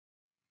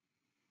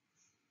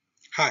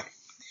Hi,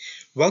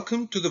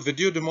 welcome to the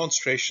video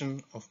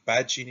demonstration of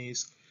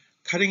BattGenie's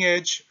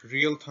cutting-edge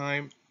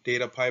real-time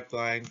data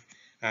pipeline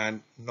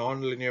and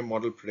nonlinear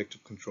model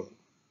predictive control.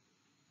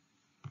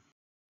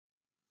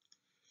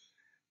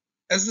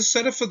 As the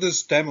setup for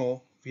this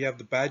demo, we have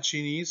the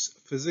BattGenie's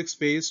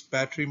physics-based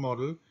battery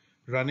model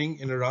running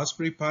in a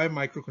Raspberry Pi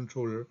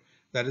microcontroller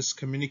that is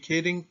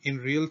communicating in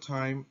real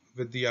time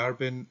with the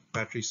Arbin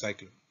battery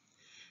cycler.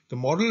 The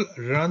model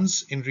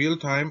runs in real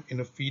time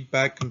in a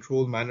feedback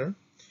control manner.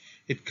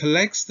 It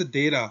collects the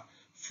data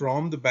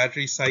from the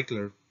battery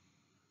cycler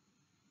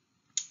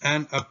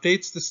and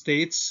updates the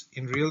states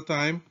in real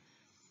time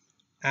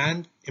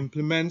and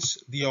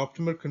implements the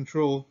optimal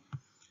control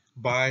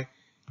by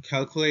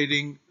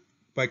controlling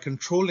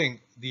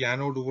the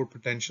anode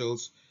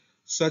overpotentials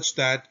such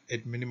that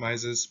it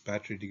minimizes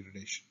battery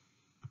degradation.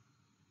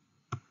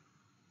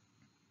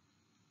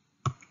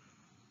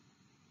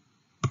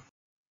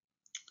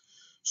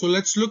 So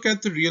let's look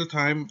at the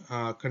real-time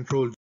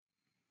control.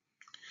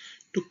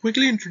 To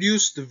quickly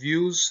introduce the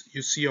views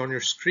you see on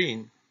your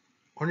screen,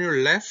 on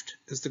your left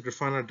is the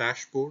Grafana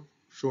dashboard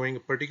showing a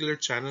particular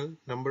channel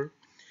number,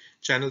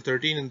 channel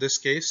 13 in this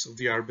case of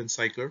the Arbin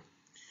cycler.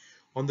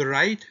 On the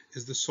right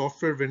is the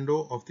software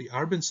window of the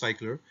Arbin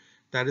cycler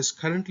that is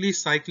currently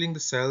cycling the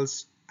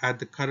cells at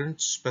the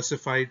current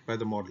specified by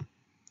the model.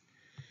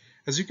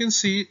 As you can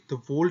see, the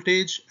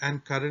voltage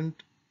and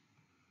current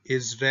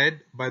is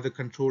read by the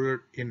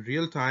controller in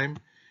real time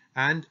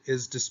and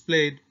is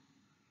displayed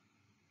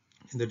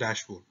in the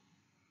dashboard.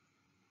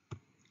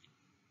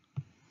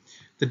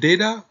 The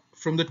data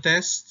from the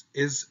test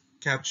is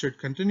captured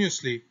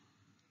continuously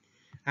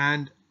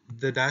and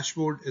the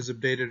dashboard is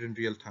updated in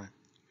real time.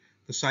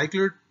 The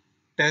cycler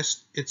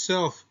test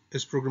itself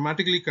is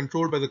programmatically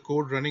controlled by the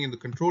code running in the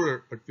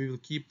controller, but we will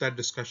keep that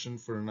discussion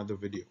for another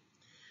video.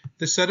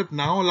 This setup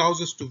now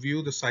allows us to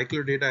view the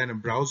cycler data in a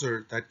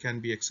browser that can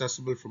be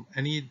accessible from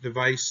any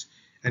device,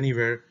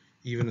 anywhere,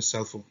 even a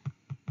cell phone.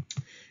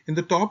 In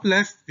the top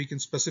left, we can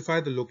specify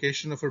the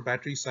location of our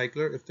battery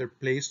cycler if they're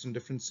placed in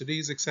different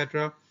cities,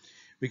 etc.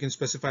 We can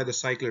specify the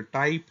cycler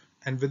type,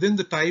 and within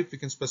the type, we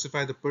can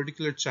specify the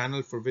particular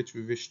channel for which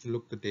we wish to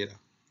look the data.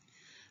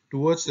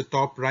 Towards the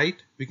top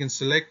right, we can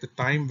select the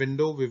time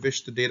window we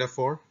wish the data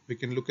for. We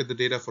can look at the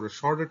data for a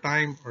shorter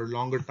time or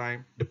longer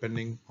time,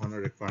 depending on our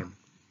requirement.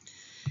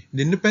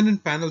 The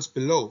independent panels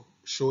below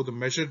show the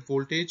measured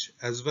voltage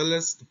as well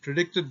as the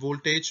predicted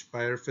voltage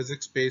by our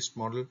physics-based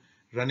model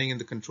running in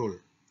the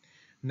controller.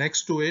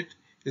 Next to it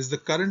is the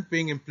current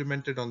being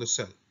implemented on the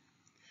cell.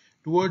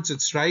 Towards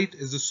its right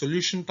is the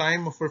solution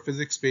time of our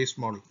physics-based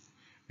model.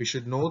 We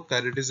should note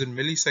that it is in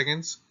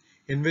milliseconds,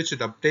 in which it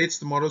updates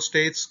the model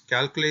states,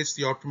 calculates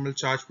the optimal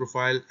charge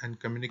profile, and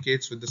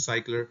communicates with the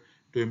cycler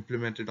to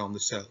implement it on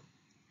the cell.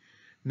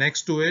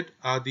 Next to it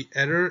are the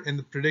error in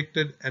the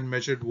predicted and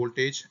measured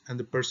voltage and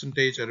the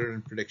percentage error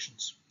in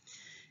predictions.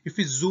 If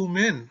we zoom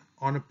in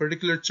on a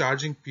particular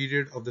charging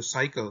period of the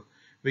cycle,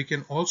 we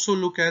can also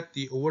look at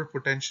the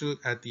overpotential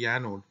at the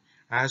anode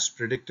as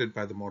predicted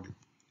by the model.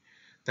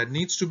 That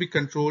needs to be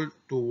controlled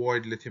to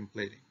avoid lithium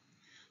plating.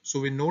 So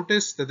we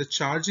notice that the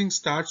charging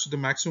starts with a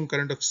maximum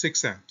current of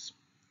 6 amps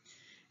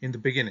in the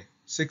beginning.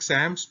 6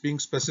 amps being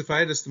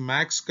specified as the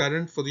max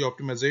current for the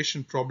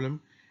optimization problem,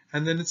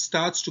 and then it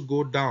starts to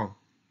go down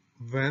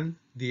when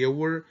the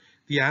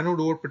anode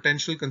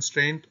overpotential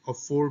constraint of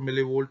 4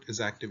 millivolt is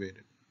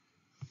activated.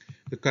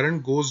 The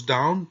current goes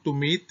down to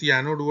meet the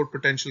anode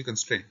overpotential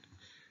constraint.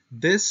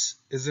 This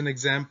is an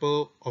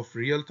example of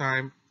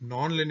real-time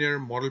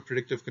nonlinear model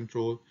predictive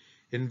control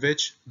in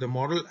which the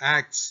model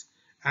acts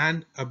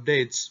and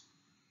updates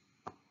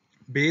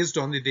based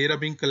on the data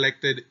being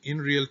collected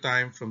in real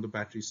time from the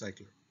battery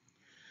cycler.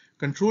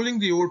 Controlling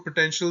the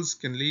overpotentials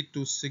can lead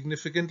to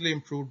significantly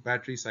improved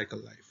battery cycle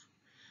life.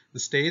 The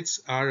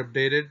states are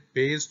updated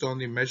based on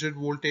the measured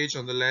voltage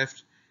on the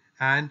left,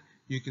 and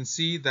you can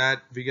see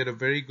that we get a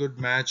very good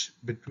match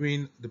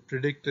between the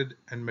predicted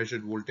and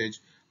measured voltage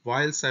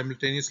while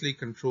simultaneously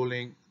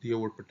controlling the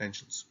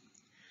overpotentials.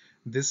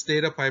 This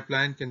data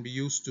pipeline can be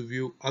used to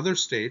view other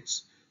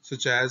states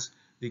such as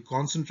the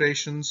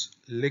concentrations,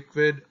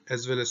 liquid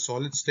as well as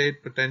solid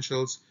state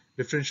potentials,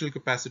 differential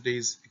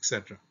capacities,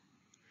 etc.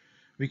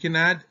 We can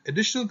add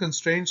additional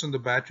constraints on the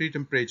battery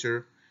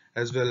temperature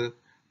as well,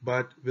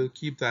 but we'll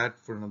keep that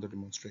for another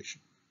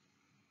demonstration.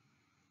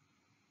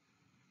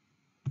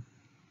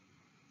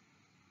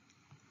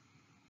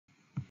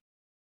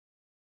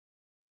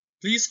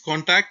 Please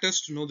contact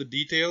us to know the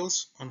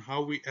details on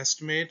how we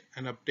estimate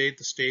and update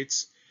the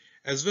states,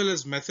 as well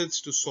as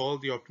methods to solve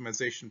the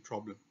optimization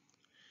problem.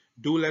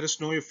 Do let us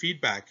know your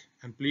feedback,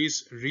 and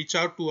please reach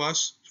out to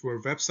us through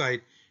our website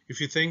if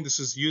you think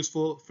this is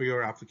useful for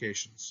your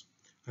applications.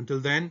 Until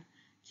then,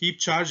 keep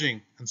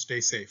charging and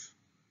stay safe.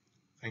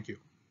 Thank you.